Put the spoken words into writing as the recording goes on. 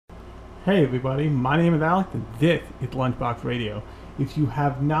Hey everybody, my name is Alex and this is Lunchbox Radio. If you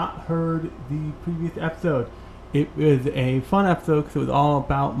have not heard the previous episode, it was a fun episode because it was all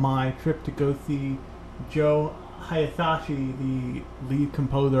about my trip to go see Joe Hayasashi, the lead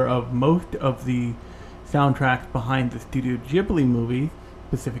composer of most of the soundtracks behind the Studio Ghibli movies,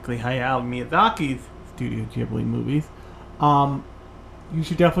 specifically Hayao Miyazaki's Studio Ghibli movies. You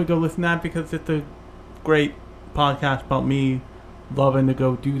should definitely go listen to that because it's a great podcast about me loving to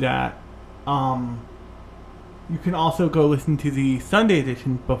go do that. You can also go listen to the Sunday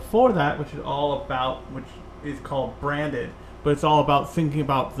edition before that, which is called Branded, but it's all about thinking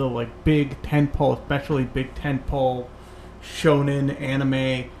about the big tentpole, especially big tentpole shonen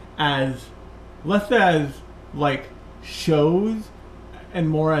anime as less as shows and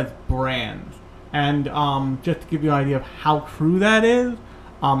more as brands. And just to give you an idea of how true that is,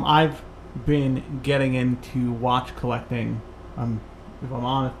 I've been getting into watch collecting. If I'm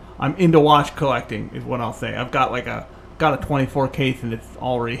honest, I'm into watch collecting is what I'll say. I've got a 24 case and it's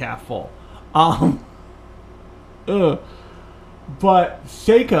already half full. But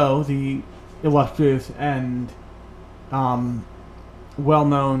Seiko, the illustrious and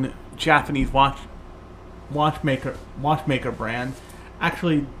well-known Japanese watchmaker brand,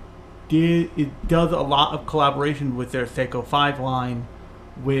 actually does a lot of collaboration with their Seiko 5 line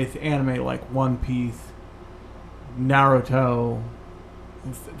with anime like One Piece, Naruto.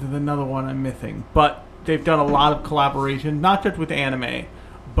 There's another one I'm missing, but they've done a lot of collaboration, not just with anime,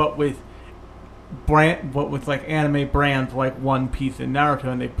 but with anime brands like One Piece and Naruto,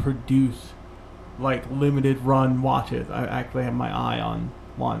 and they produce limited run watches. I actually have my eye on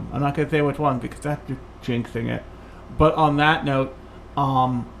one. I'm not gonna say which one because that's just jinxing it. But on that note,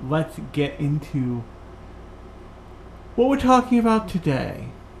 let's get into what we're talking about today.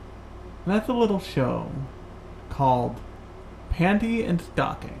 And that's a little show called Panty and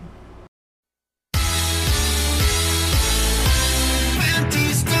Stocking.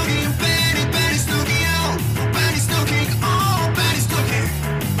 Panty stocking, panty stocking, oh, panty stocking, oh, panty stocking.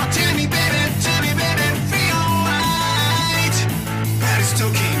 Oh, tell me, baby, feel alright. Panty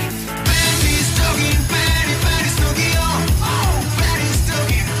stocking, panty stocking, panty stocking, oh, panty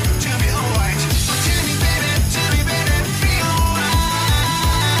stocking. Tell me, alright. Oh, tell me, baby, feel alright.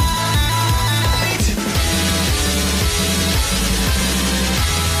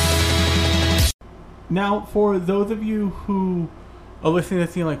 Now, for those of you who are listening to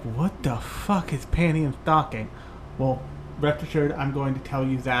this and what the fuck is Panty and Stocking? Well, rest assured, I'm going to tell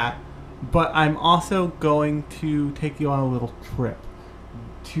you that. But I'm also going to take you on a little trip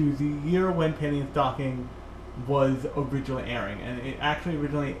to the year when Panty and Stocking was originally airing. And it actually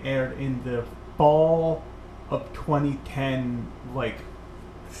originally aired in the fall of 2010,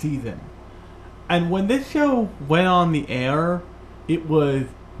 season. And when this show went on the air, it was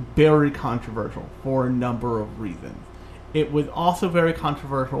very controversial for a number of reasons. It was also very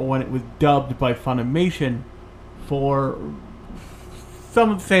controversial when it was dubbed by Funimation for some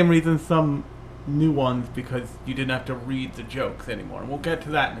of the same reasons, some new ones, because you didn't have to read the jokes anymore. And we'll get to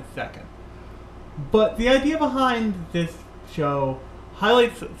that in a second. But the idea behind this show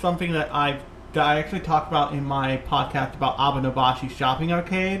highlights something that I actually talked about in my podcast about Abenobashi Shopping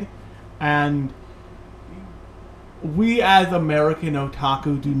Arcade. And we as American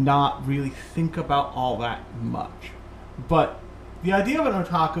otaku do not really think about all that much. But the idea of an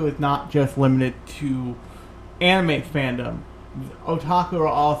otaku is not just limited to anime fandom. Otaku are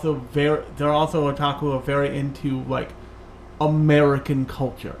also otaku who are very into American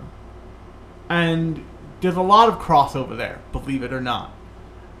culture. And there's a lot of crossover there, believe it or not.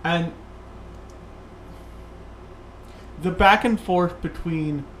 And the back and forth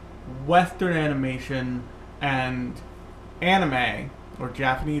between Western animation and anime, or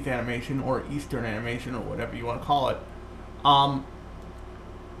Japanese animation, or Eastern animation, or whatever you want to call it,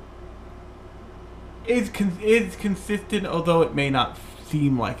 is consistent, although it may not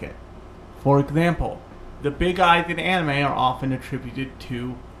seem like it. For example, the big eyes in anime are often attributed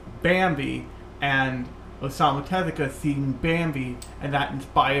to Bambi, and Osamu Tezuka seeing Bambi, and that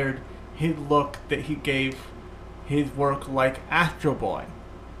inspired his look that he gave his work like Astro Boy.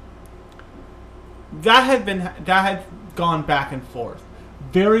 That has gone back and forth.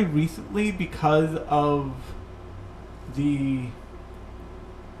 Very recently, because of the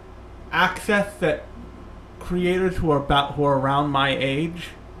access that creators who are around my age,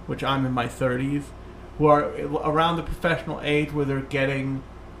 which I'm in my 30s, who are around the professional age where they're getting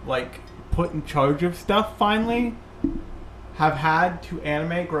put in charge of stuff finally, have had to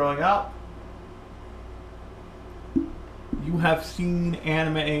anime growing up. You have seen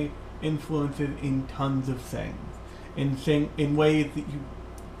anime influences in tons of things, in ways that you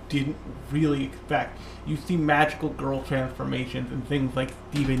didn't really expect. You see magical girl transformations and things like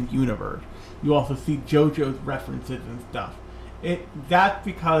Steven Universe. You also see JoJo's references and stuff. That's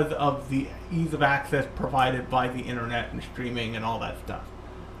because of the ease of access provided by the internet and streaming and all that stuff.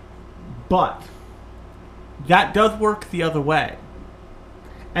 But that does work the other way,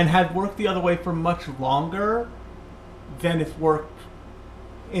 and has worked the other way for much longer than it's worked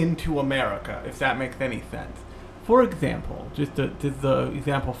into America, if that makes any sense. For example, just the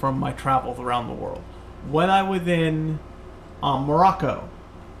example from my travels around the world. When I was in Morocco,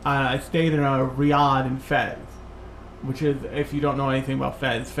 I stayed in a riad in Fez, which is, if you don't know anything about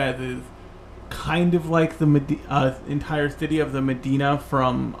Fez, Fez is kind of like the entire city of the Medina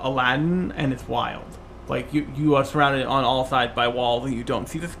from Aladdin, and it's wild. Like, you are surrounded on all sides by walls, and you don't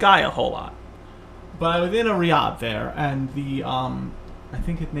see the sky a whole lot. But I was in a riad there, and the, I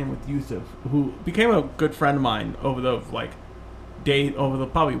think his name was Yusuf, who became a good friend of mine over the, over the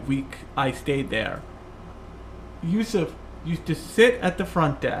probably week I stayed there. Yusuf used to sit at the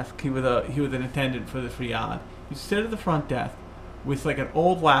front desk. He was an attendant for this riad. He used to sit at the front desk with, an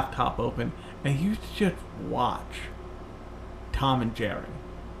old laptop open, and he used to just watch Tom and Jerry.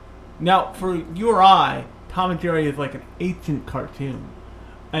 Now, for you or I, Tom and Jerry is like an ancient cartoon.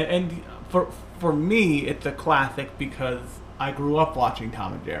 And for me, it's a classic because I grew up watching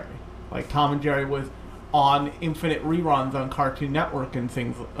Tom and Jerry. Like, Tom and Jerry was on infinite reruns on Cartoon Network and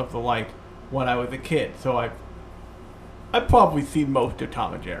things of the like when I was a kid. So I've probably seen most of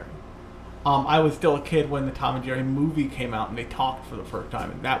Tom and Jerry. I was still a kid when the Tom and Jerry movie came out and they talked for the first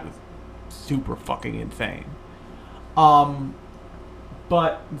time, and that was super fucking insane.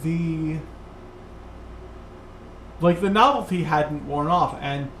 But the novelty hadn't worn off,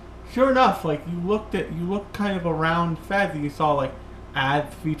 and sure enough, you looked kind of around Fez and you saw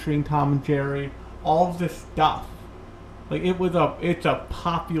ads featuring Tom and Jerry, all of this stuff. It's a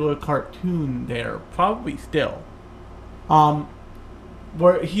popular cartoon there, probably still.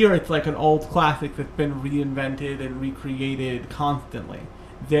 Where here it's like an old classic that's been reinvented and recreated constantly.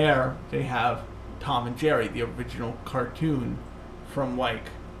 There they have Tom and Jerry, the original cartoon from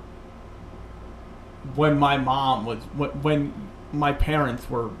when my mom was when my parents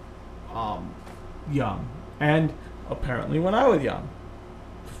were young, and apparently when I was young.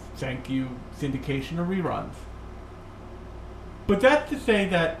 Thank you, syndication of reruns. But that's to say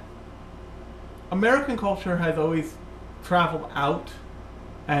that American culture has always traveled out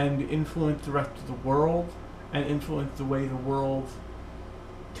and influenced the rest of the world, and influenced the way the world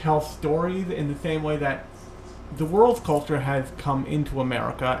tells stories in the same way that the world's culture has come into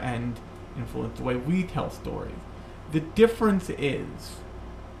America and influenced the way we tell stories. The difference is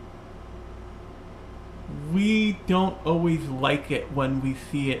we don't always like it when we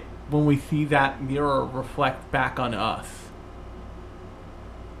see that mirror reflect back on us.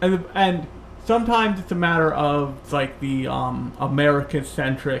 And sometimes it's a matter of the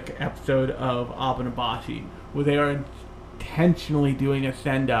American-centric episode of Abanabashi, where they are intentionally doing a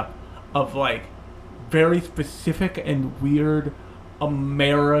send-up of very specific and weird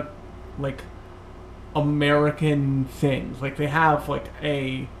American things. They have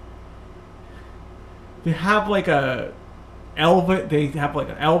a Elvis. They have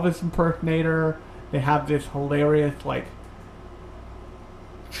an Elvis impersonator. They have this hilarious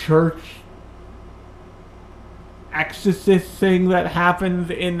church exorcist thing that happens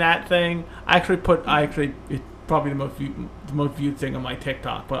in that thing. It's probably the most viewed thing on my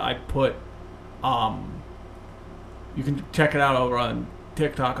TikTok, but I put you can check it out over on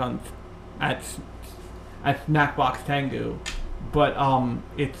TikTok at Snackbox Tengu. But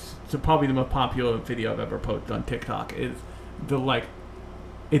it's probably the most popular video I've ever posted on TikTok is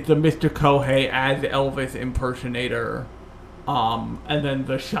it's the Mr. Kohei as Elvis impersonator, and then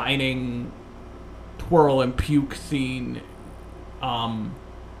the Shining twirl and puke scene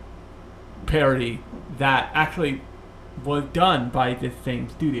parody that actually was done by this same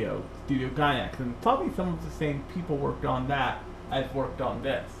Studio Gynax, and probably some of the same people worked on that as worked on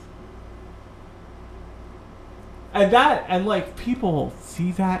this. And people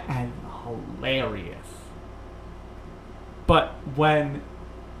see that as hilarious. But when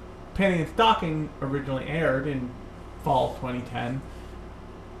Panty and Stocking originally aired in fall 2010,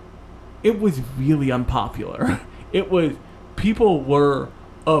 it was really unpopular. People were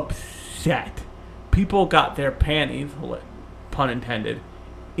upset. People got their panties, pun intended,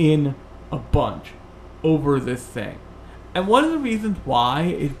 in a bunch over this thing. And one of the reasons why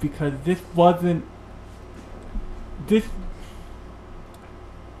is because this wasn't a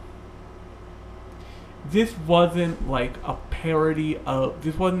parody of...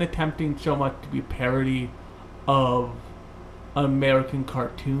 This wasn't attempting so much to be a parody of an American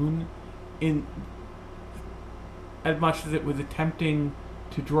cartoon, in as much as it was attempting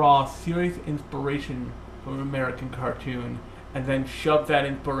to draw serious inspiration from an American cartoon and then shove that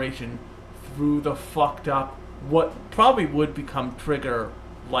inspiration through the fucked up, what probably would become Trigger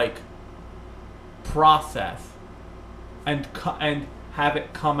like process, and have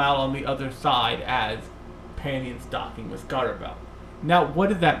it come out on the other side as Panty and Stocking with Garterbelt. Now, what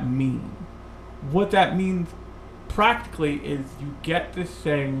does that mean? What that means practically is you get this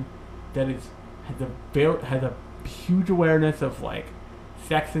thing that has a huge awareness of like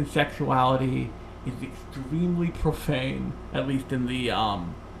sex and sexuality, is extremely profane, at least in the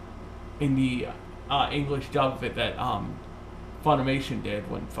English dub of it that Funimation did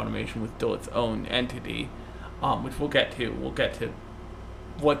when Funimation was still its own entity, which we'll get to. We'll get to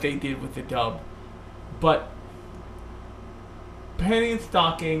what they did with the dub. But Panty and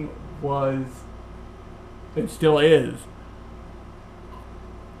Stocking was, and still is,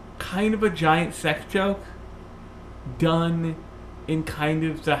 kind of a giant sex joke done in kind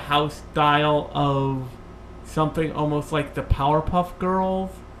of the house style of something almost like the Powerpuff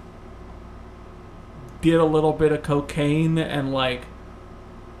Girls. Did a little bit of cocaine and like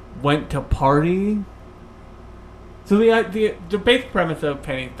went to party. So the basic premise of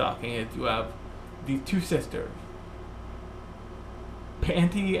Panty and Stocking is you have these two sisters,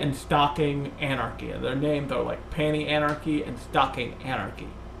 Panty and Stocking Anarchy. Their names are like Panty Anarchy and Stocking Anarchy.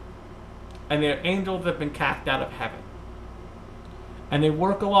 And their angels have been cast out of heaven. And they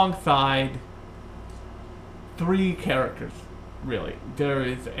work alongside three characters, really. There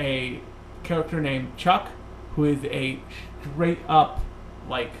is a character named Chuck, who is a straight up,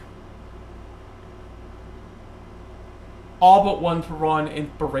 like, all but one for one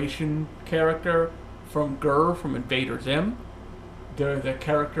inspiration character from Gur from Invader Zim. There's a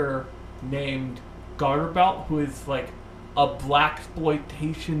character named Garterbelt, who is like a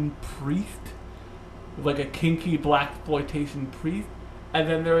blaxploitation priest, like a kinky blaxploitation priest. And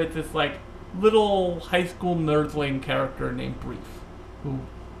then there is this like little high school nerdling character named Brief, who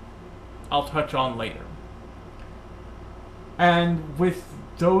I'll touch on later. And with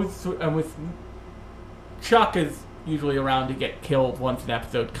those, and with Chuck is usually around to get killed once an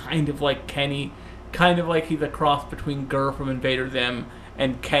episode, kind of like Kenny, kind of like he's a cross between Gur from Invader Zim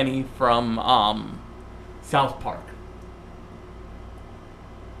and Kenny from South Park.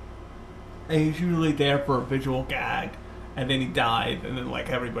 And he's usually there for a visual gag, and then he dies, and then like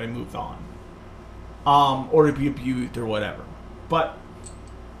everybody moves on, or to be abused or whatever. But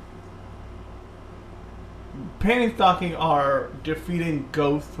Panty and Stocking are defeating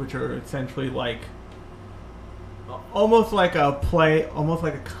ghosts, which are essentially like almost like a play, almost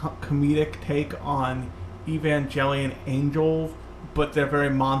like a comedic take on Evangelion Angels, but they're very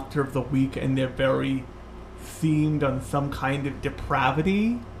Monster of the Week, and they're very themed on some kind of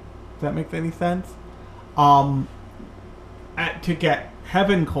depravity. Does that make any sense? To get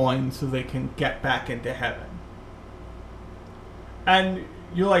heaven coins so they can get back into heaven. And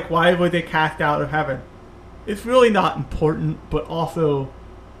you're like, why would they cast out of heaven? It's really not important, but also,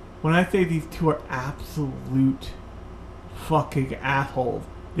 when I say these two are absolute fucking assholes,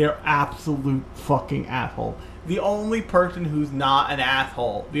 they're absolute fucking assholes. The only person who's not an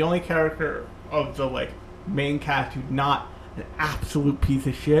asshole, the only character of the like main cast who's not an absolute piece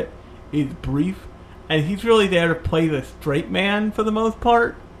of shit, is Brief, and he's really there to play the straight man for the most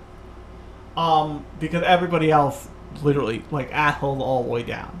part, because everybody else literally like assholes all the way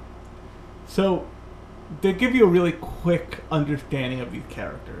down. So they give you a really quick understanding of these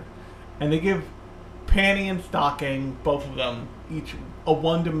characters, and they give Panty and Stocking, both of them, each a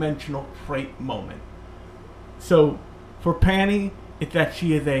one-dimensional trait moment. So for Panty, it's that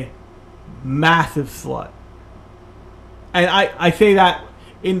she is a massive slut, and I say that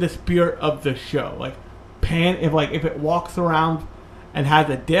in the spirit of the show. Like, if it walks around and has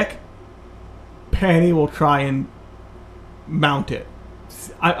a dick, Panty will try and mount it.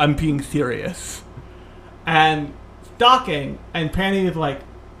 I'm being serious. And Stocking and Panty is like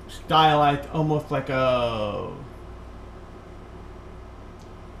stylized almost like a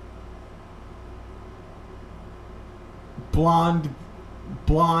blonde,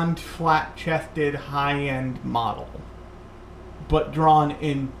 flat-chested, high-end model, but drawn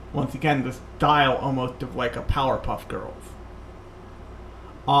in, once again, the style almost of like a Powerpuff Girls.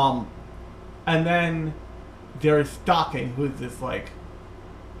 And then there's Stocking, who's this like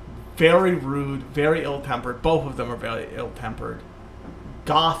very rude, very ill-tempered. Both of them are very ill-tempered.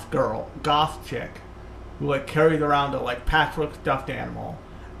 Goth chick, who like carries around a like patchwork stuffed animal,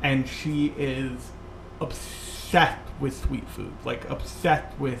 and she is obsessed with sweet food, like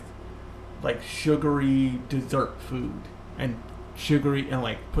obsessed with like sugary dessert food. and sugary, and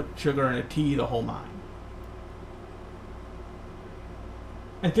like put sugar in a tea, the whole nine.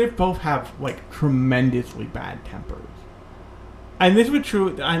 And they both have like tremendously bad tempers. And this was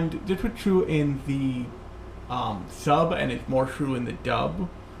true. And this was true in the sub, and it's more true in the dub.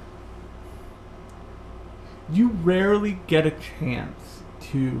 You rarely get a chance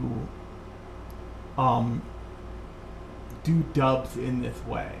to do dubs in this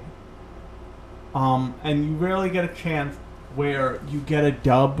way. And you rarely get a chance where you get a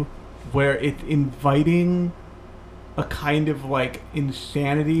dub where it's inviting a kind of like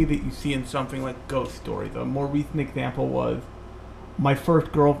insanity that you see in something like Ghost Story. The more recent example was my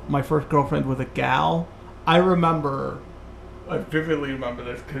first girlfriend was a gal. I vividly remember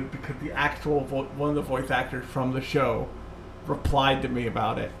this because the actual one of the voice actors from the show replied to me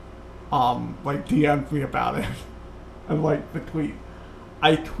about it, like DM'd me about it, and like the tweet.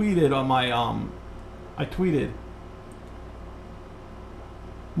 I tweeted on my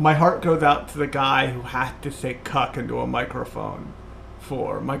my heart goes out to the guy who had to say cuck into a microphone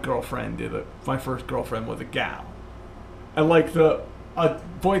for my girlfriend. My first girlfriend was a gal. And like a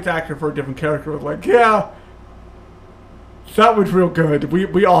voice actor for a different character was like, yeah, that was real good.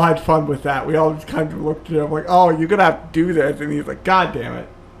 We all had fun with that. We all just kind of looked at him like, oh, you're gonna have to do this, and he's like, God damn it.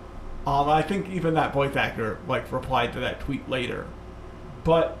 I think even that voice actor like replied to that tweet later.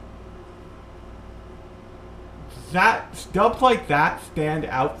 But dubs like that stand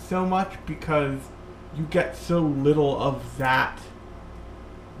out so much because you get so little of that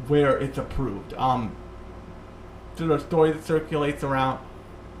where it's approved. There's a story that circulates around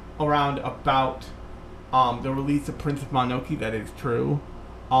about the release of Princess Mononoke that is true.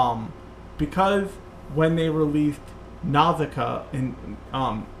 Because when they released Nausicaa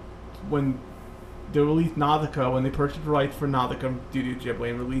when they purchased the rights for Nausicaa from Studio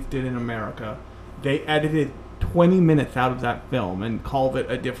Ghibli and released it in America, they edited 20 minutes out of that film and called it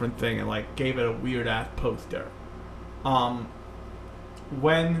a different thing and like gave it a weird ass poster.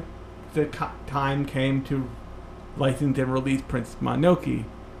 When the time came to license and release Princess Mononoke,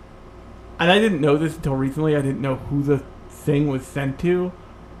 and I didn't know this until recently, I didn't know who the thing was sent to.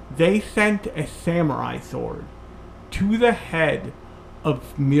 They sent a samurai sword to the head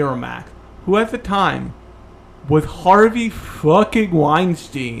of Miramax, who at the time was Harvey fucking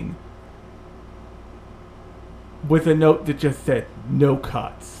Weinstein, with a note that just said, no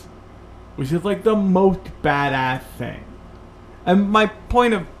cuts. Which is like the most badass thing. And my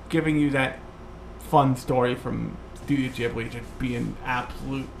point of giving you that fun story from Studio Ghibli just being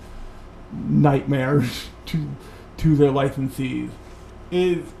absolute nightmares to their licensees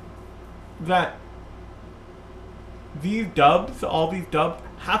is that all these dubs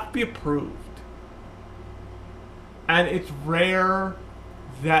have to be approved. And it's rare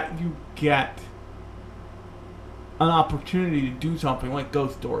that you get an opportunity to do something like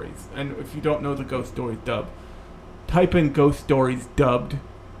Ghost Stories. And if you don't know the Ghost Stories dub, type in Ghost Stories dubbed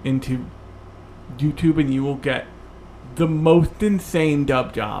into YouTube and you will get the most insane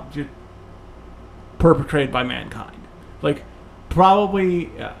dub job just perpetrated by mankind. Like, probably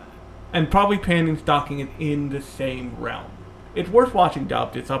Panty and Stocking is in the same realm. It's worth watching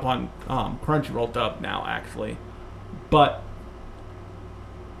dubbed. It's up on Crunchyroll dubbed now, actually. But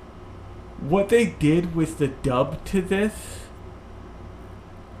what they did with the dub to this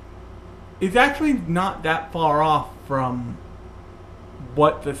is actually not that far off from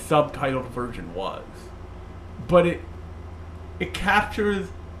what the subtitled version was. But it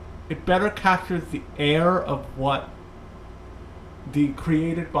better captures the air of what the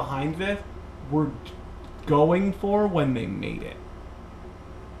creators behind this were going for when they made it.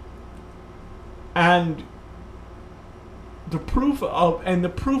 And the proof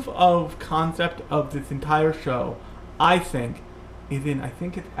of concept of this entire show, I think, is in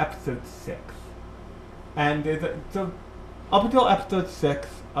it's episode 6. And so up until episode 6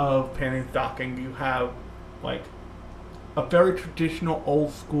 of Panty and Stocking, you have like a very traditional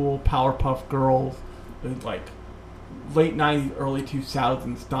old school Powerpuff Girls, like late 90s, early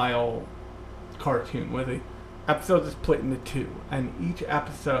 2000s style cartoon where the episodes are split into 2, and each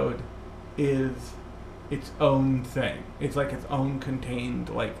episode is its own thing. It's like its own contained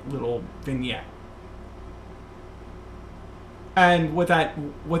like little vignette. And what that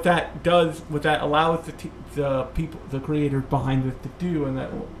allows the creators behind this to do, and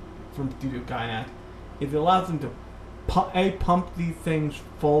that from Studio Gainax, is it allows them to pump these things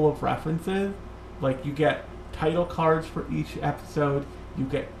full of references. Like, you get title cards for each episode, you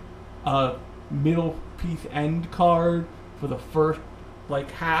get a middle piece end card for the first like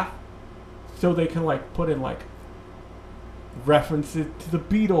half, so they can like put in like references to the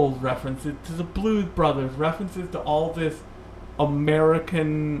Beatles, references to the Blues Brothers, references to all this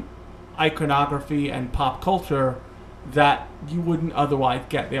American iconography and pop culture that you wouldn't otherwise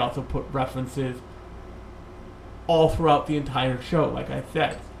get. They also put references all throughout the entire show. Like I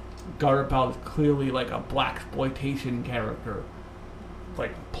said, Garterbelt is clearly like a blaxploitation character,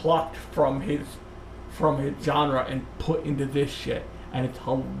 like plucked from his genre and put into this shit, and it's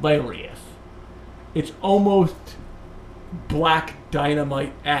hilarious. It's almost Black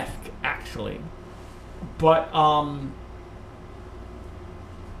Dynamite-esque, actually. But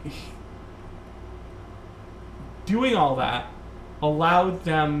doing all that allowed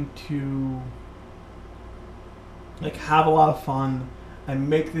them to like have a lot of fun and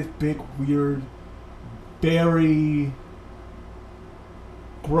make this big, weird, very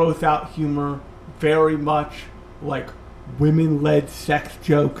gross out humor, very much like women-led sex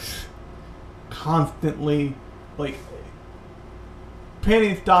jokes constantly. Like, Panty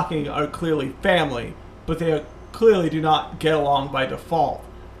and Stocking are clearly family, but they clearly do not get along by default.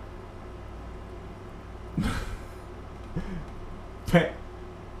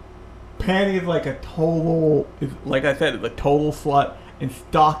 Panty is like a total, like I said, is a total slut, and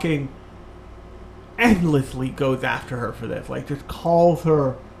Stocking endlessly goes after her for this. Like, just calls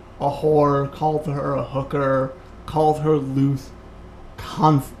her a whore, calls her a hooker, calls her loose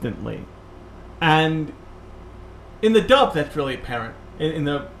constantly. And in the dub, that's really apparent. In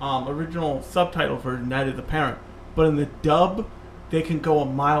the original subtitle version, that is apparent. But in the dub, they can go a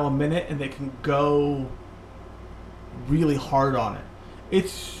mile a minute, and they can go really hard on it.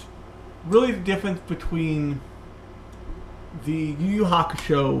 It's really the difference between the Yu Yu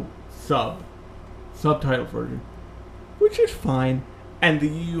Hakusho subtitle version, which is fine, and the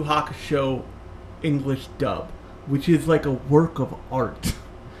Yu Yu Hakusho English dub, which is like a work of art.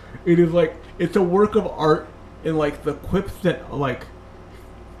 It is like, it's a work of art in like the quips that like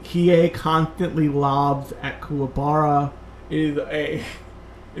Hiei constantly lobs at Kuwabara. It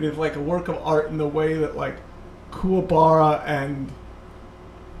is like a work of art in the way that like Kuwabara and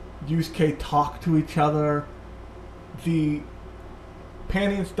Yusuke talk to each other. The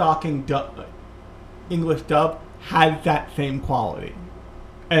Panty and Stocking English dub has that same quality,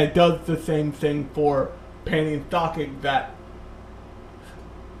 and it does the same thing for Panty and Stocking that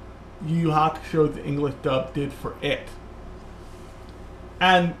Yu Yu Hakusho's English dub did for it.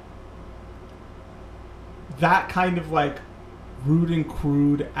 And that kind of like rude and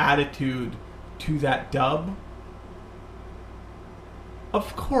crude attitude to that dub,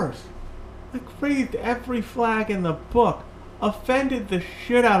 of course, like raised every flag in the book, offended the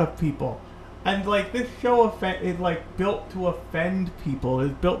shit out of people. And like this show is like built to offend people.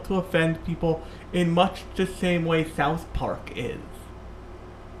 It's built to offend people in much the same way South Park is.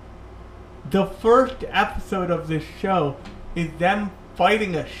 The first episode of this show is them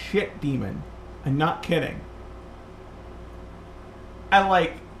fighting a shit demon. I'm not kidding. And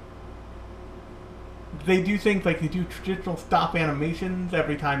like, they do things like they do traditional stop animations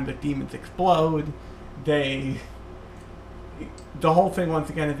every time the demons explode. The whole thing once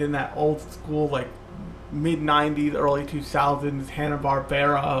again is in that old school like mid-90s, early 2000s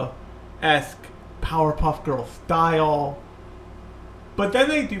Hanna-Barbera-esque Powerpuff Girl style. But then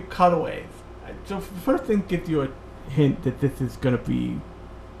they do cutaways. So the first thing gives you a hint that this is going to be,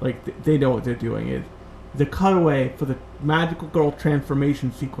 like, they know what they're doing, is the cutaway for the Magical Girl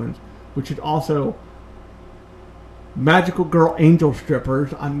transformation sequence, which is also Magical Girl angel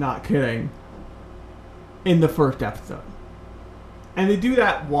strippers, I'm not kidding, in the first episode. And they do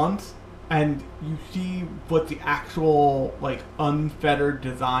that once, and you see what the actual, like, unfettered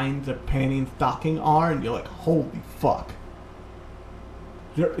designs of Panty and Stocking are, and you're like, holy fuck.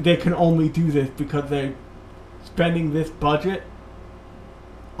 They can only do this because they're spending this budget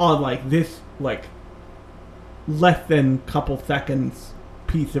on, like, this, like, less than couple seconds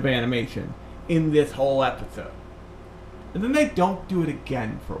piece of animation in this whole episode. And then they don't do it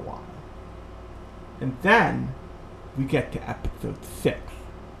again for a while. And then we get to episode 6.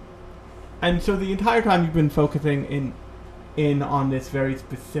 And so the entire time you've been focusing in on this very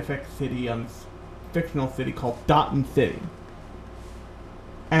specific city, on this fictional city called Dotton City.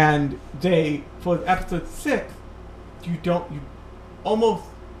 And they, for episode 6, you almost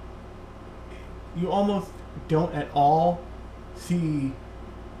don't at all see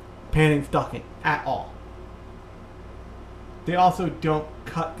Panty and Stocking at all. They also don't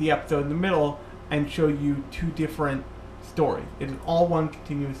cut the episode in the middle and show you two different stories. It is all one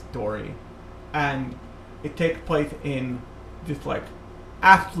continuous story, and it takes place in this like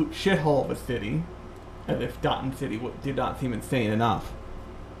absolute shithole of a city, as if Dotton City did not seem insane enough.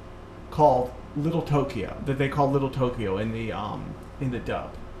 called Little Tokyo, that they call Little Tokyo in the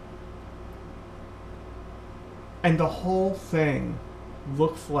dub. And the whole thing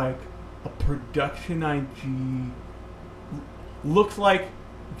looks like a production IG, looks like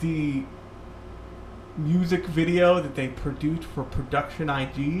the music video that they produced for Production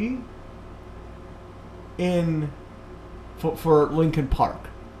IG for Linkin Park.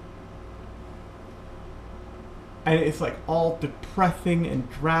 And it's like all depressing and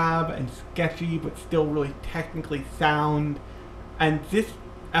drab and sketchy, but still really technically sound. And this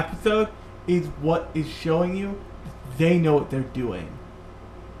episode is what is showing you they know what they're doing.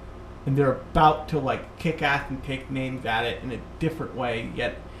 And they're about to like kick ass and take names at it in a different way,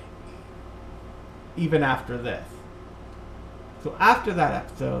 yet even after this. So after that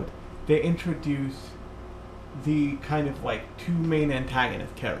episode, they introduce the kind of like two main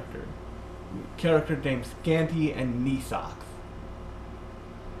antagonist characters. Character named Scanty and Knee Socks.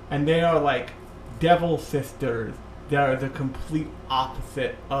 And they are like devil sisters that are the complete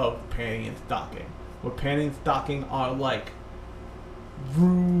opposite of Panty and Stocking. Where Panty and Stocking are like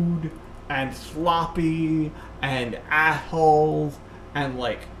rude and sloppy and assholes and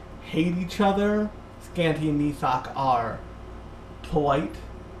like hate each other. Scanty and Knee Sock are polite,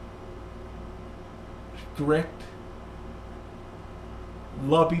 strict,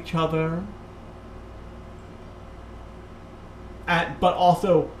 love each other, but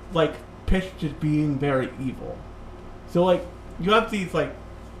also like pitched as being very evil. So like you have these like,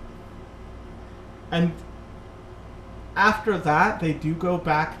 and after that they do go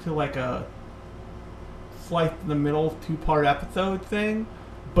back to like a slice in the middle 2-part episode thing,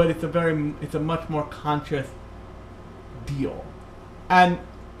 but it's a much more conscious deal. And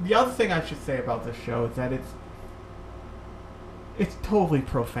the other thing I should say about this show is that it's totally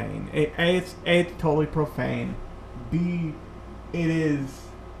profane. It's totally profane. B, it is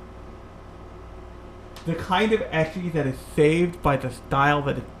the kind of ecchi that is saved by the style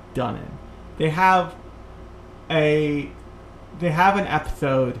that it's done in. They have an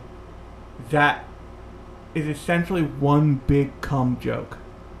episode that is essentially one big cum joke.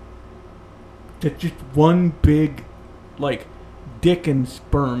 It's just one big, like, dick and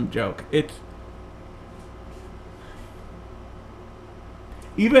sperm joke. It's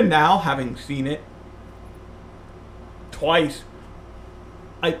even now, having seen it twice,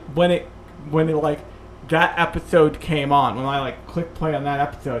 when it like that episode came on, when I like clicked play on that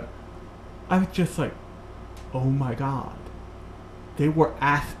episode, I was just like, oh my god, they were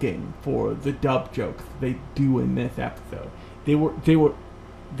asking for the dub jokes they do in this episode. They were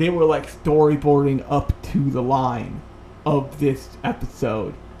like storyboarding up to the line of this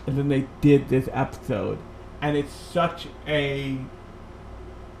episode, and then they did this episode, and it's such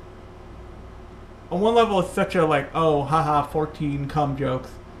on one level, it's such a like, oh, haha, 14 cum jokes.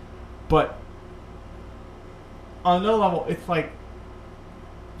 But on another level, it's like,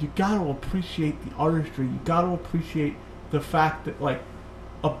 you gotta appreciate the artistry. You gotta appreciate the fact that, like,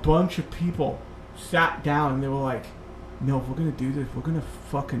 a bunch of people sat down and they were like, no, if we're gonna do this, we're gonna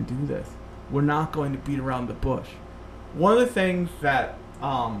fucking do this. We're not going to beat around the bush. One of the things that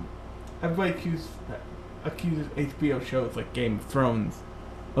everybody accuses HBO shows like Game of Thrones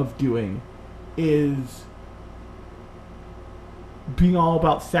of doing is being all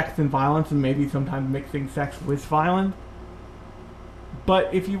about sex and violence, and maybe sometimes mixing sex with violence.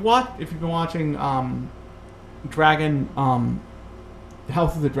 But if you've been watching Dragon,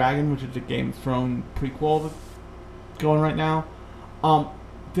 House of the Dragon, which is a Game of Thrones prequel that's going right now,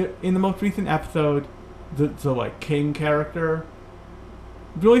 in the most recent episode, the like king character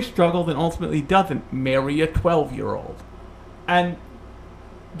really struggled and ultimately doesn't marry a 12-year-old. And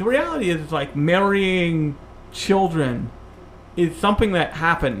the reality is, like, marrying children is something that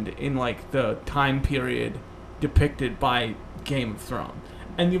happened in, like, the time period depicted by Game of Thrones.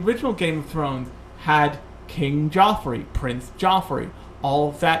 And the original Game of Thrones had King Joffrey, Prince Joffrey, all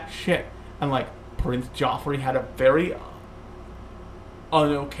of that shit. And, like, Prince Joffrey had a very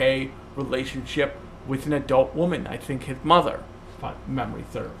unokay relationship with an adult woman, I think his mother, if memory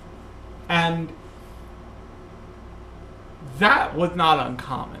serves. And that was not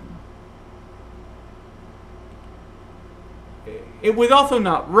uncommon. It was also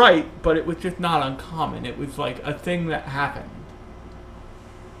not right, but it was just not uncommon. It was like a thing that happened.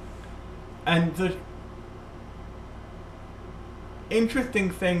 And the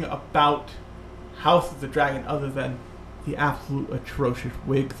interesting thing about House of the Dragon, other than the absolute atrocious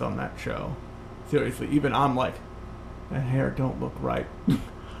wigs on that show, seriously, even I'm like, that hair don't look right,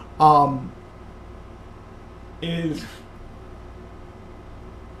 is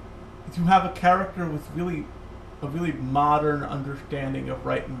you have a character with really a really modern understanding of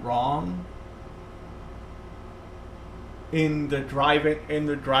right and wrong in the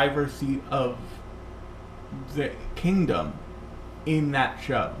driver's seat of the kingdom in that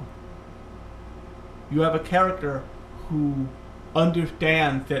show. You have a character who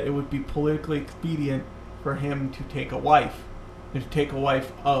understands that it would be politically expedient for him to take a wife, and to take a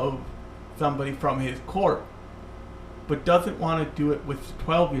wife of somebody from his court, but doesn't want to do it with the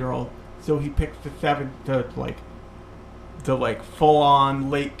 12-year-old, so he picks the full-on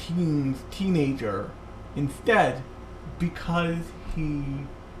late teens teenager instead, because he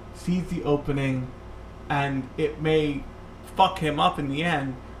sees the opening, and it may fuck him up in the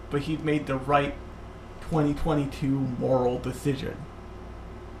end, but he's made the right 2022 moral decision.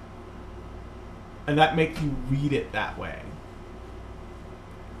 And that makes you read it that way.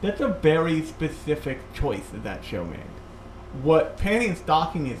 That's a very specific choice that that show made. What Panty and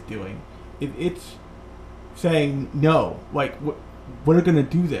Stocking is doing is it's saying, no, like, we're gonna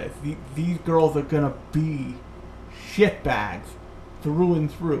do this. These girls are gonna be shitbags through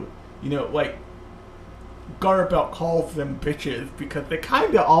and through. You know, like, Garterbelt calls them bitches because they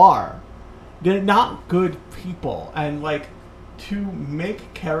kinda are. They're not good people. And, like, to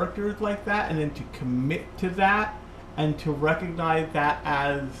make characters like that and then to commit to that and to recognize that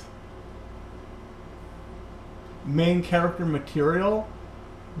as main character material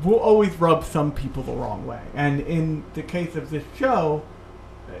will always rub some people the wrong way. And in the case of this show,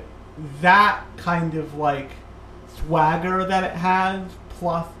 that kind of like swagger that it has,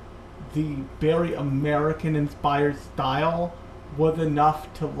 plus the very American inspired style, was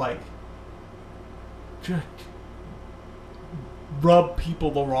enough to like just rub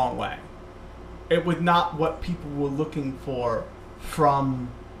people the wrong way. It was not what people were looking for from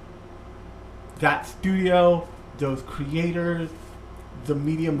that studio, those creators, the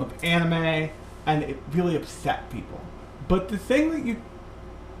medium of anime, and it really upset people. But the thing that you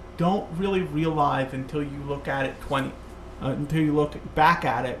don't really realize until you look at it until you look back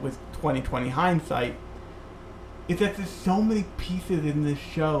at it with 2020 hindsight, is that there's so many pieces in this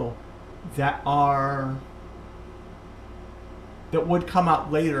show that would come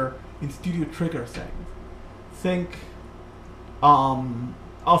out later in Studio Trigger things.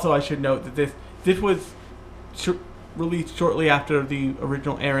 Also I should note that this was released shortly after the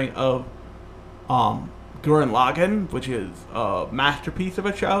original airing of Gurren Lagann, which is a masterpiece of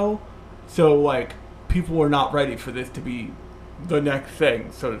a show. So like, people were not ready for this to be the next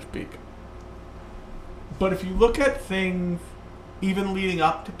thing, so to speak. But if you look at things even leading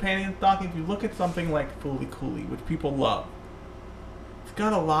up to Panty and Stocking, if you look at something like Fooly Cooly, which people love, it's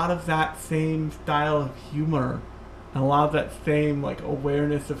got a lot of that same style of humor and a lot of that same like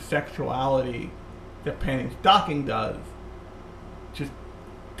awareness of sexuality that Panty and Stocking does, just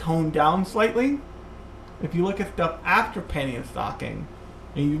toned down slightly. If you look at stuff after Panty and Stocking,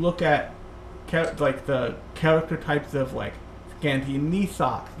 and you look at like the character types of like Scanty and Knee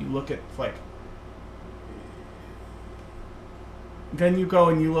Socks, you look at like, then you go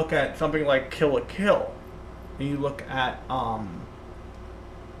and you look at something like Kill la Kill, and you look at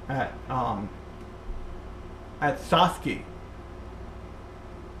Sasuke.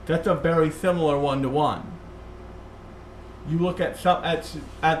 That's a very similar one-to-one. You look at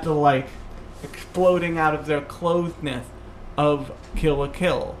at the like exploding out of their closedness of Kill la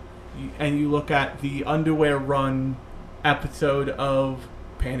Kill, and you look at the underwear run episode of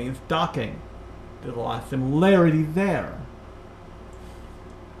Panty and Stocking. There's a lot of similarity there.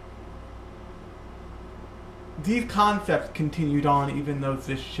 These concepts continued on even though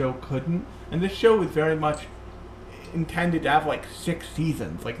this show couldn't, and this show was very much intended to have like 6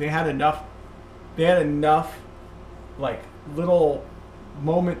 seasons. Like they had enough like little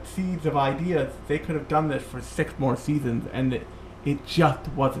moment seeds of ideas. They could have done this for 6 more seasons, and it just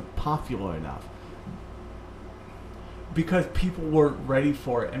wasn't popular enough because people weren't ready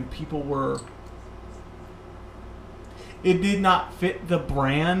for it, and it did not fit the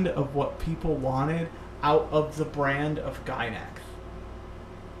brand of what people wanted out of the brand of Gainax.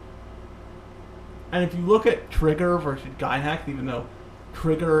 And if you look at Trigger versus Gainax, even though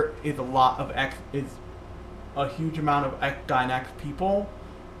Trigger is a huge amount of Gainax people,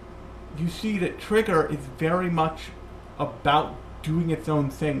 you see that Trigger is very much about doing its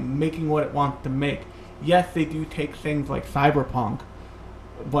own thing, making what it wants to make. Yes, they do take things like Cyberpunk,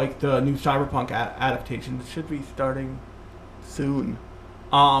 like the new Cyberpunk adaptation that should be starting soon.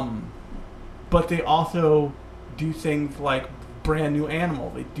 But they also do things like Brand New Animal.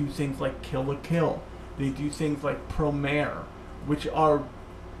 They do things like Kill la Kill. They do things like Promare, which are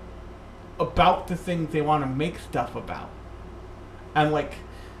about the things they want to make stuff about. And like,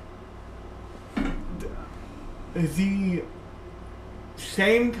 the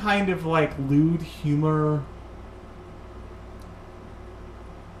same kind of like lewd humor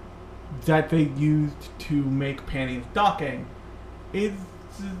that they used to make Panty and Stocking is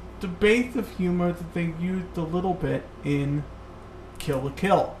the base of humor that they used a little bit in Kill la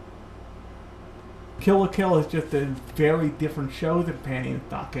Kill. Kill la Kill is just a very different show than Panty and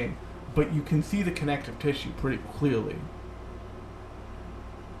Stocking, but you can see the connective tissue pretty clearly.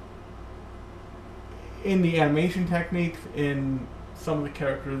 In the animation techniques, in some of the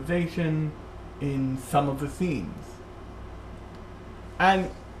characterization, in some of the scenes.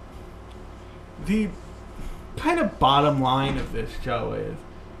 And the kind of bottom line of this show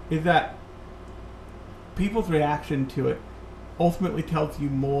is that people's reaction to it ultimately tells you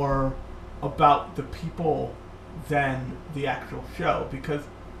more about the people than the actual show, because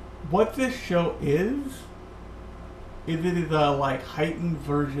what this show is it is a like heightened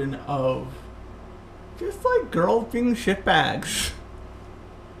version of just like girls being shitbags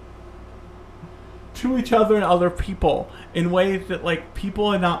to each other and other people in ways that like people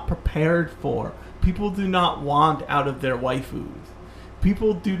are not prepared for. People do not want out of their waifus.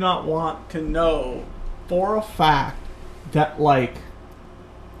 People do not want to know for a fact that like,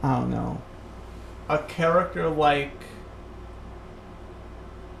 I don't know, a character like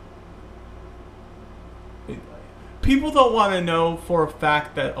people don't want to know for a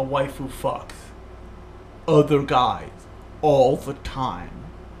fact that a waifu fucks other guys all the time.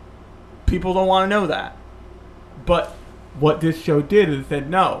 People don't want to know that. But what this show did is said,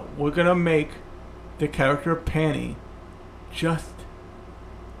 no, we're going to make the character Panty just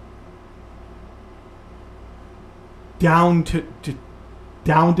down to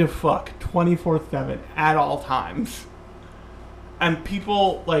fuck 24/7 at all times. And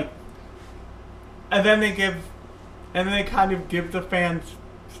people like, and then they kind of give the fans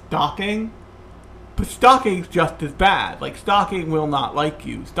Stocking, but Stocking's just as bad. Like, Stocking will not like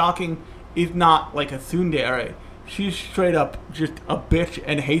you. Stocking is not like a tsundere. She's straight up just a bitch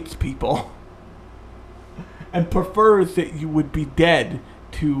and hates people. And prefers that you would be dead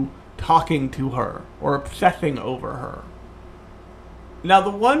to talking to her or obsessing over her. Now, the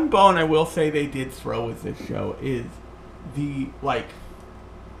one bone I will say they did throw with this show is the, like,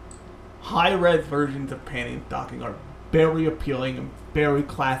 high-res versions of Panty and Stocking are very appealing and very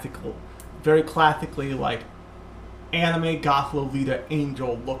classical. Very classically, like, anime goth Lolita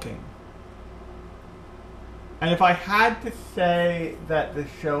angel looking. And if I had to say that the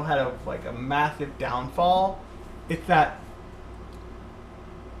show had a massive downfall, it's that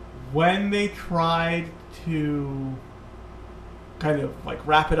when they tried to kind of like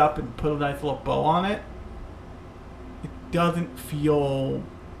wrap it up and put a nice little bow on it, it doesn't feel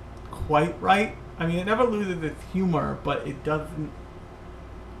quite right. I mean, it never loses its humor, but it doesn't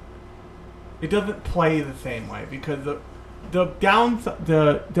play the same way, because there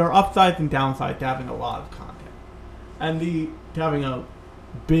are upsides and downsides to having a lot of content, and to having a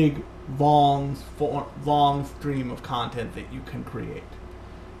big long stream of content that you can create.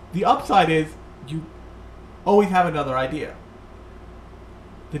 The upside is you always have another idea.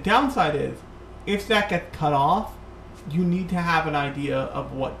 The downside is if that gets cut off, you need to have an idea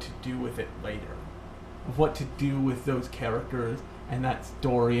of what to do with it later, of what to do with those characters and that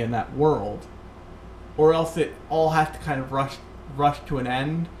story and that world, or else it all has to kind of rush to an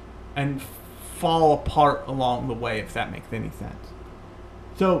end and fall apart along the way, if that makes any sense.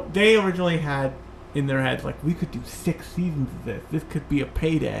 So they originally had in their heads, like, we could do 6 seasons of this. This could be a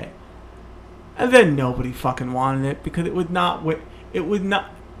payday. And then nobody fucking wanted it, because it would not.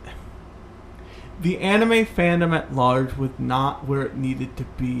 The anime fandom at large was not where it needed to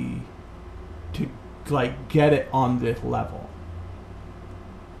be to, like, get it on this level.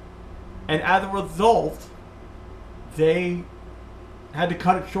 And as a result, they had to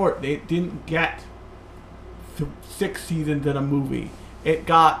cut it short. They didn't get 6 seasons in a movie. It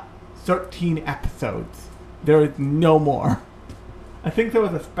got 13 episodes. There is no more. I think there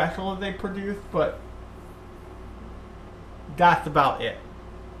was a special that they produced, but that's about it.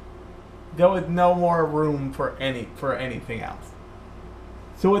 There was no more room for anything else.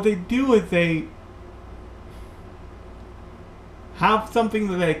 So what they do is they have something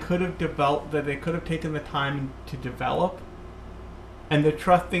that they could have developed, that they could have taken the time to develop, and they're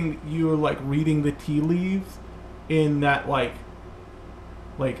trusting you're like reading the tea leaves in that like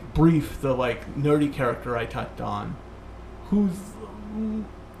Brief, the like nerdy character I touched on, who's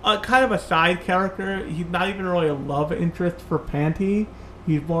a kind of a side character. He's not even really a love interest for Panty.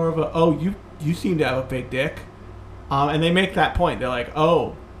 He's more of a, you seem to have a big dick, and they make that point. They're like,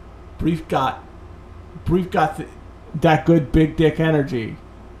 oh, Brief got that good big dick energy.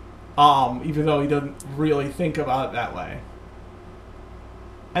 even though he doesn't really think about it that way.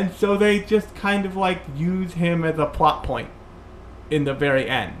 And so they just kind of like use him as a plot point in the very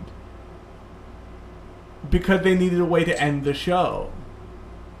end. Because they needed a way to end the show.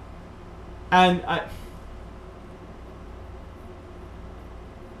 And I'm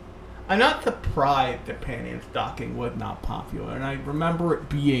not surprised that Panty and Stocking was not popular. And I remember it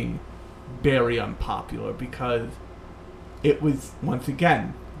being very unpopular because it was, once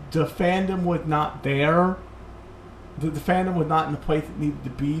again, the fandom was not there. The fandom was not in the place it needed to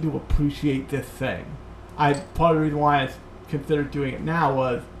be to appreciate this thing. Part of the reason why I considered doing it now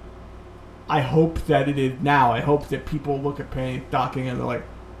was I hope that it is now. I hope that people look at Panty and Stocking and they're like,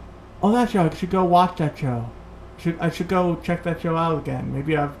 oh, that show, I should go watch that show. I should go check that show out again.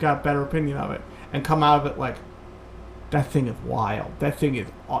 Maybe I've got a better opinion of it. And come out of it like, that thing is wild. That thing is,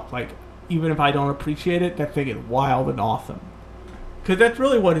 like, even if I don't appreciate it, that thing is wild and awesome. Because that's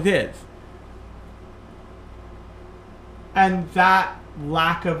really what it is. And that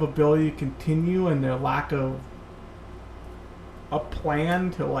lack of ability to continue and their lack of a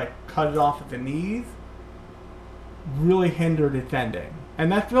plan to, like, cut it off at the knees really hindered its ending.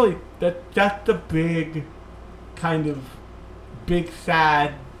 And that's really, that's the big, kind of, big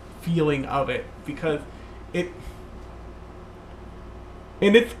sad feeling of it. Because in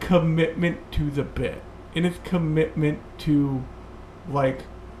its commitment to the bit, in its commitment to, like,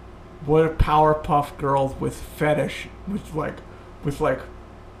 what are Powerpuff Girls with fetish, with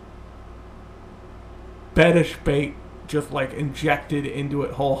fetish bait just like injected into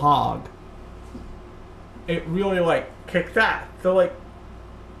it whole hog. It really like kicks ass. So like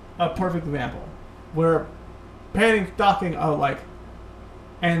a perfect example where Panty and Stocking are like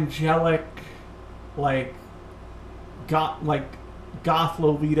angelic, like goth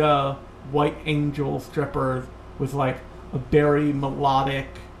Lolita, white angel strippers with like a very melodic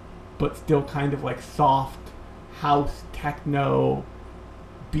but still kind of like soft house techno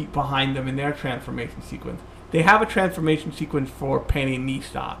beat behind them in their transformation sequence. They have a transformation sequence for Panty and Knee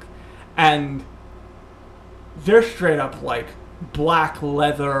Socks, and they're straight up like black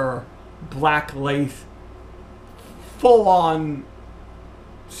leather, black lace, full on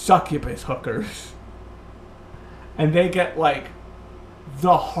succubus hookers. And they get like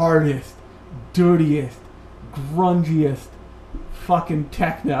the hardest, dirtiest, grungiest fucking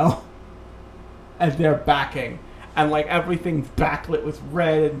techno as they're backing. And like everything's backlit with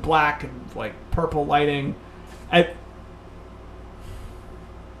red and black and like purple lighting. And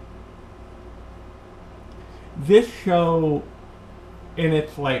this show in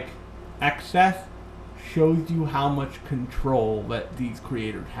its like excess shows you how much control that these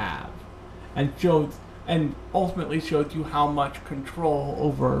creators have, and ultimately shows you how much control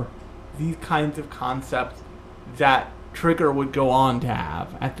over these kinds of concepts that Trigger would go on to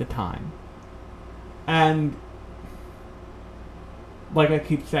have at the time. And like I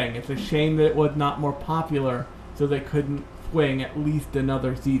keep saying, it's a shame that it was not more popular, so they couldn't swing at least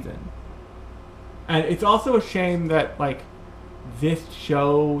another season. And it's also a shame that like this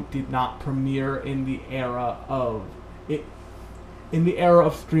show did not premiere in the era of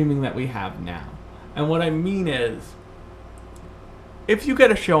streaming that we have now. And what I mean is, if you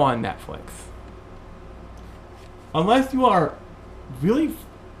get a show on Netflix, unless you are really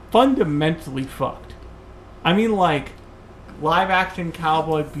fundamentally fucked, I mean like live action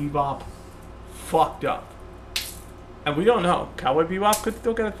Cowboy Bebop fucked up. And we don't know. Cowboy Bebop could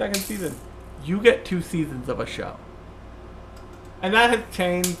still get a second season. You get 2 seasons of a show. And that has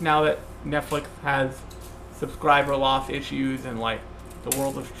changed now that Netflix has subscriber loss issues and like the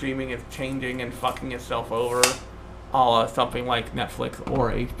world of streaming is changing and fucking itself over, a la something like Netflix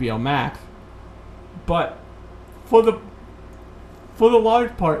or HBO Max. But for the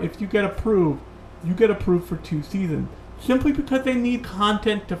large part, if you get approved, you get approved for 2 seasons. Simply because they need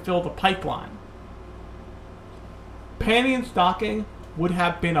content to fill the pipeline. Panty and Stocking would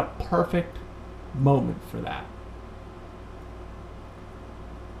have been a perfect moment for that.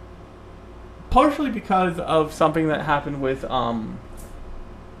 Partially because of something that happened with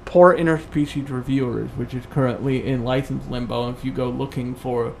Poor Interspecies Reviewers, which is currently in license limbo. And if you go looking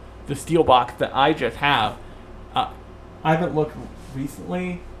for the steel box that I just have, I haven't looked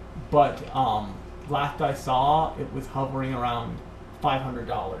recently, but last I saw, it was hovering around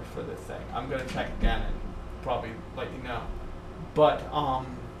 $500 for this thing. I'm gonna check again and probably let you know. But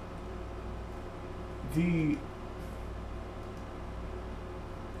the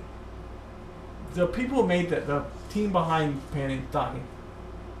people who made the team behind Panty and Stocking,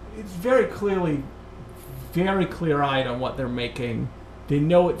 it's very clear-eyed on what they're making. They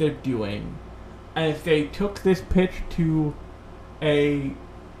know what they're doing, and if they took this pitch to a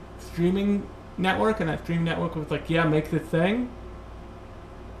streaming network, and that streaming network was like, yeah, make this thing,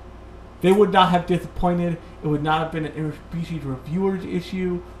 they would not have disappointed. It would not have been an interspecies reviewers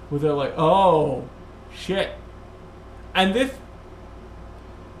issue where they're like, oh, shit. And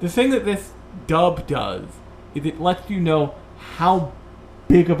the thing that this dub does is it lets you know how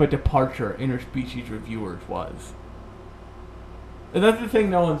big of a departure interspecies reviewers was. And that's the thing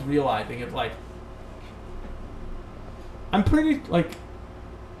no one's realizing. It's like, I'm pretty, like,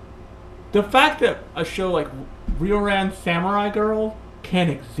 the fact that a show like Ryoran Samurai Girl can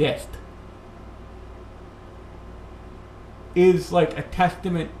exist is like a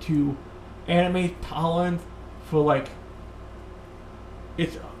testament to anime tolerance for like,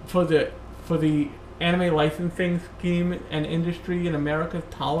 it's for the anime licensing scheme and industry in America's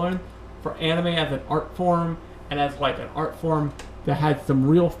tolerance for anime as an art form, and as like an art form that had some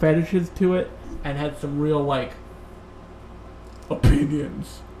real fetishes to it and had some real like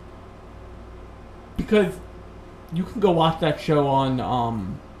opinions. Because you can go watch that show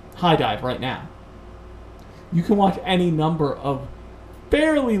on High Dive right now. You can watch any number of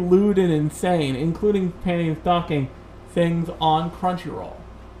fairly lewd and insane, including Panty and Stocking, things on Crunchyroll.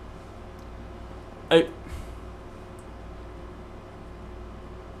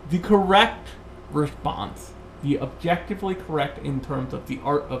 The correct response, the objectively correct in terms of the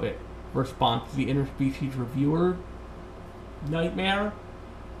art of it response to the interspecies reviewer nightmare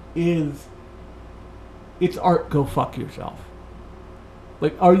is, it's art, go fuck yourself.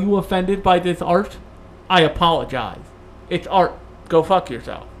 Like, are you offended by this art? I apologize. It's art, go fuck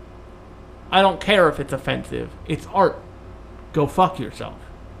yourself. I don't care if it's offensive. It's art, go fuck yourself.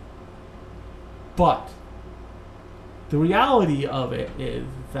 But the reality of it is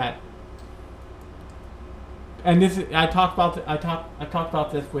that, and this is, I talked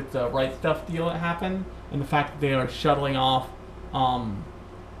about this with the Right Stuff deal that happened, and the fact that they are shuttling off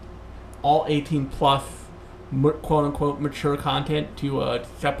all 18 plus quote unquote mature content to a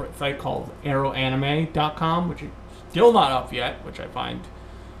separate site called arrowanime.com, which is still not up yet, which I find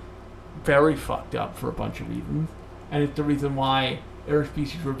very fucked up for a bunch of reasons. And it's the reason why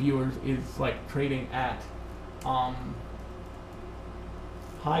Interspecies Reviewers is like trading at high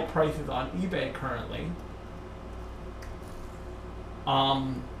prices on eBay currently.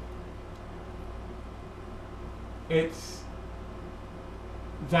 It's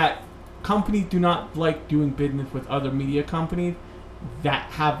that companies do not like doing business with other media companies that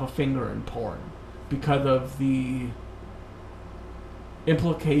have a finger in porn because of the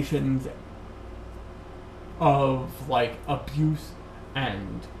implications of like abuse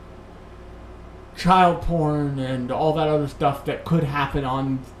and child porn and all that other stuff that could happen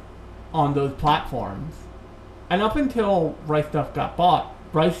on those platforms. And up until Rice Stuff got bought,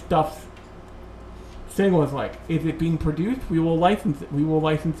 Rice Stuff's thing was like, is it being produced? We will license it. We will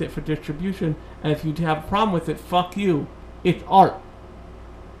license it for distribution. And if you have a problem with it, fuck you. It's art.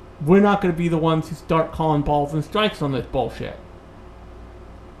 We're not going to be the ones who start calling balls and strikes on this bullshit.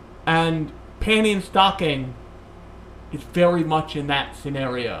 And Panty and Stocking is very much in that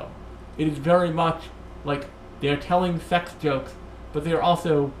scenario. It is very much like they're telling sex jokes, but they're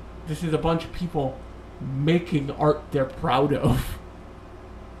also, this is a bunch of people making art they're proud of.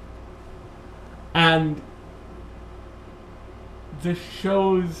 And this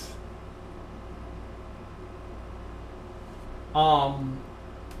shows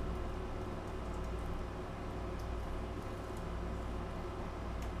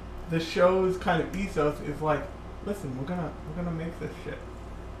the show's kind of ethos is like, listen, we're gonna make this shit.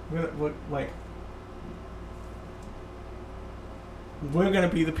 We're gonna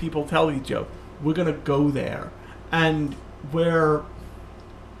be the people telling these jokes. We're gonna go there. And where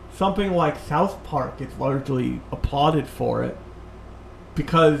something like South Park is largely applauded for it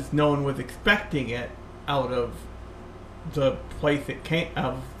because no one was expecting it out of the place it came,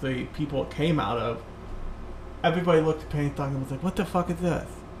 of the people it came out of. Everybody looked at Panty and Stocking and was like, what the fuck is this?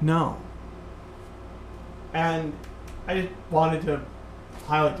 No. And I just wanted to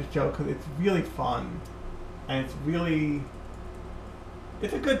highlight this show because it's really fun and it's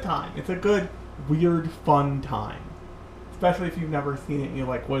a good time. It's a good, weird, fun time. Especially if you've never seen it and you're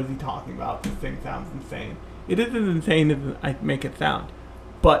like, what is he talking about? This thing sounds insane. It isn't as insane as I make it sound.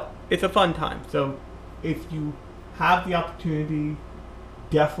 But it's a fun time. So if you have the opportunity,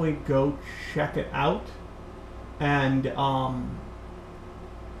 definitely go check it out. And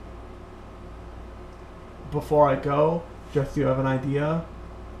before I go, just so you have an idea,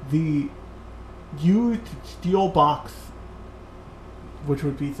 the used steel box, which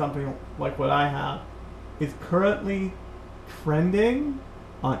would be something like what I have, is currently trending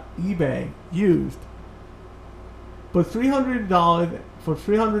on eBay used, but $300 for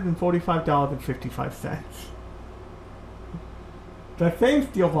 $345.55. The same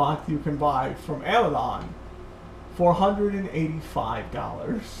steel box you can buy from Amazon for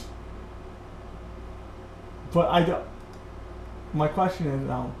 $185. But I don't. My question is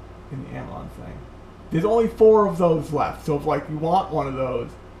now in the Amazon thing. There's only 4 of those left, so if like you want one of those,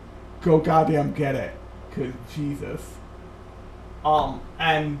 go goddamn get it, cause Jesus.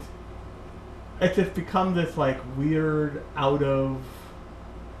 And it just become this like weird out of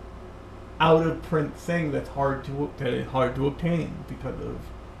print thing that's hard to obtain because of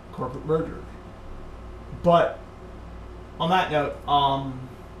corporate mergers. But on that note, you can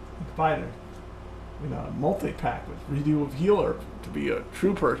buy it in a multi-pack with Redo of Healer to be a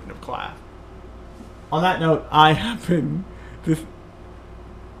true person of class. On that note, I am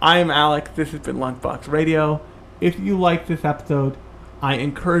Alex. This has been Lunchbox Radio. If you like this episode, I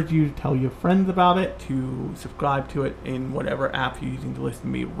encourage you to tell your friends about it, to subscribe to it in whatever app you're using to listen to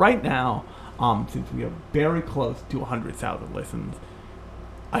me right now, since we are very close to 100,000 listens.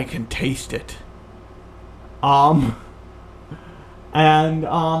 I can taste it. And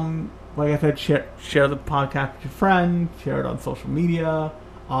like I said, share the podcast with your friends, share it on social media,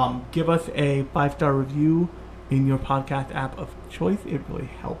 give us a 5-star review in your podcast app of choice. It really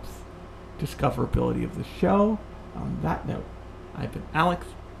helps discoverability of the show. On that note, I've been Alex.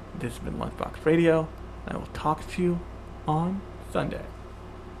 This has been Lunchbox Radio. And I will talk to you on Sunday.